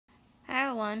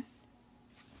another one.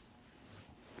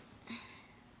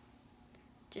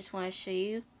 Just want to show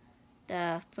you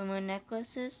the full moon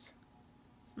necklaces.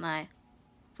 My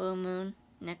full moon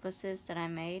necklaces that I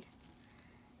made.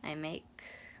 I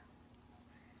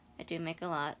do make a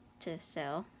lot to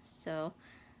sell, so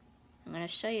I'm going to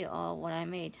show you all what I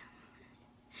made.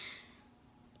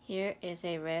 Here is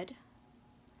a red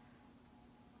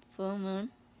full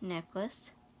moon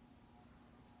necklace.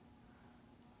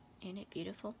 Isn't it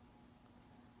beautiful?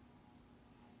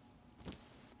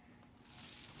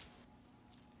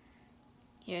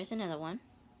 Here's another one.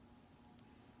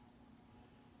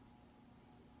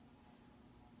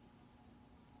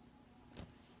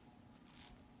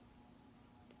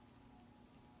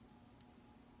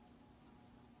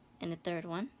 And the third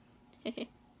one. Let's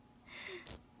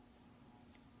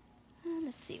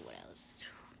see what else.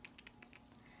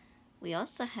 We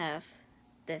also have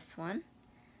this one,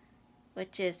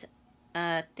 which is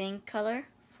a thin color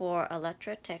for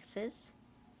Electra, Texas.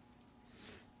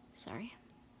 Sorry.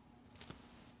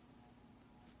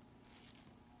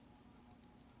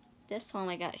 This one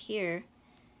I got here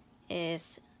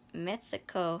is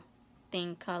Mexico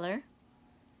thin color.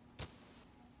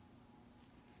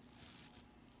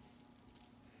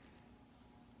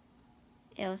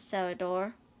 El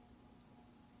Salvador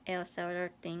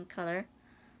thin color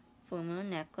full moon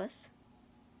necklace.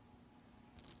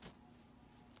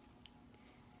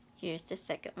 Here's the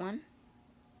second one.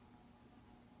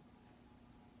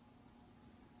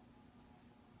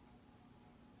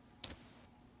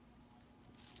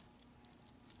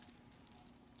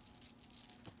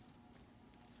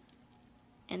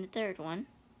 And the third one.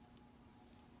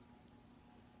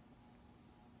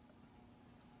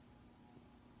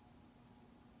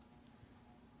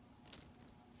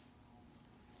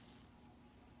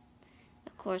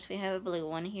 Of course, we have a blue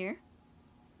one here.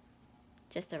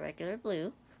 Just a regular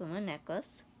blue full moon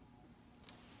necklace.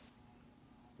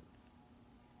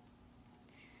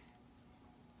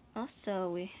 Also,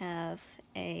 we have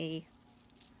a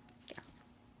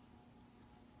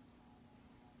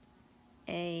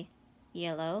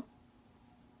yellow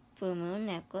full moon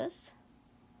necklace.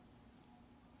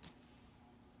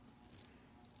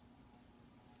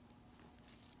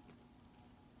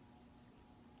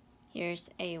 Here's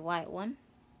a white one.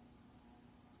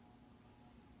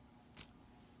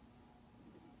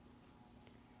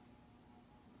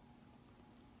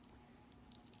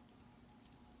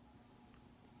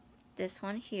 This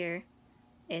one here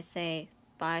is a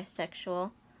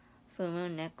bisexual full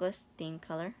moon necklace theme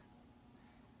color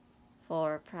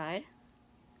for Pride.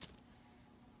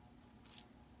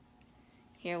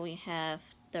 Here we have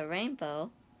the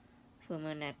rainbow full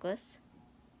moon necklace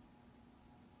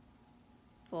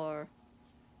for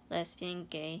lesbian,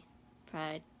 gay,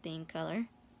 pride theme color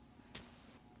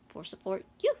for support.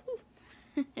 Yoo-hoo!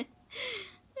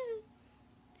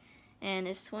 And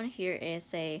this one here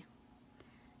is a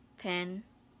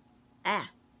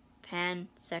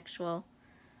pansexual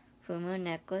full moon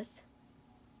necklace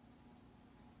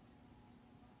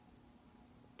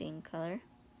theme color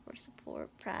for support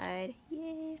pride.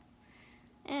 Yeah.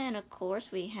 And of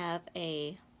course we have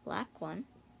a black one,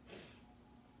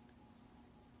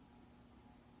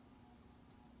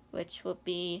 which will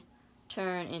be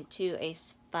turned into a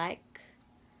spike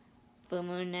full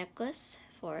moon necklace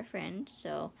for a friend,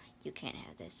 so you can't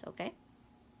have this, okay?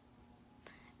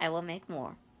 I will make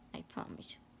more, I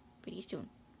promise you, pretty soon,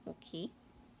 okay?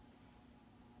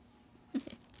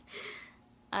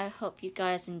 I hope you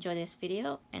guys enjoy this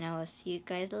video, and I will see you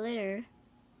guys later.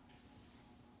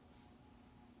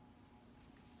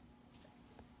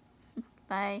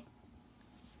 Bye.